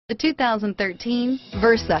The 2013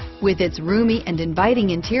 Versa. With its roomy and inviting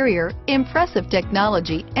interior, impressive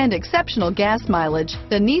technology, and exceptional gas mileage,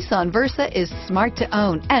 the Nissan Versa is smart to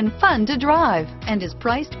own and fun to drive and is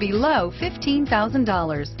priced below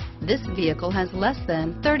 $15,000. This vehicle has less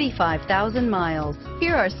than 35,000 miles.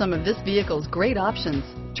 Here are some of this vehicle's great options: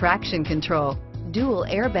 traction control, dual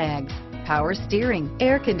airbags, power steering,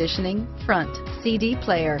 air conditioning, front CD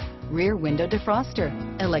player, rear window defroster,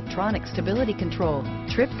 electronic stability control,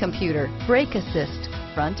 trip computer, brake assist,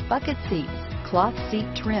 front bucket seats, cloth seat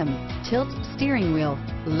trim, tilt steering wheel,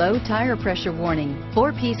 low tire pressure warning,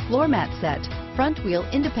 4-piece floor mat set, front wheel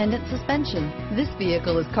independent suspension. This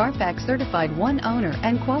vehicle is Carfax certified one owner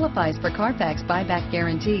and qualifies for Carfax buyback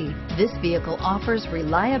guarantee. This vehicle offers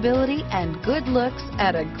reliability and good looks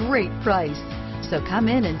at a great price. So come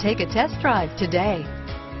in and take a test drive today.